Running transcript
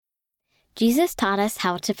Jesus taught us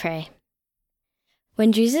how to pray.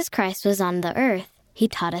 When Jesus Christ was on the earth, he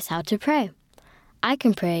taught us how to pray. I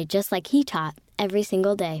can pray just like he taught every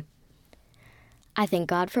single day. I thank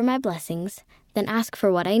God for my blessings, then ask for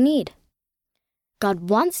what I need. God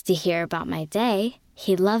wants to hear about my day.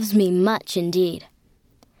 He loves me much indeed.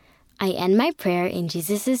 I end my prayer in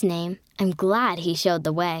Jesus' name. I'm glad he showed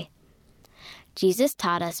the way. Jesus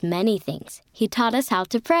taught us many things. He taught us how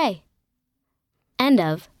to pray. End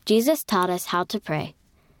of Jesus Taught Us How to Pray.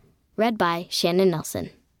 Read by Shannon Nelson.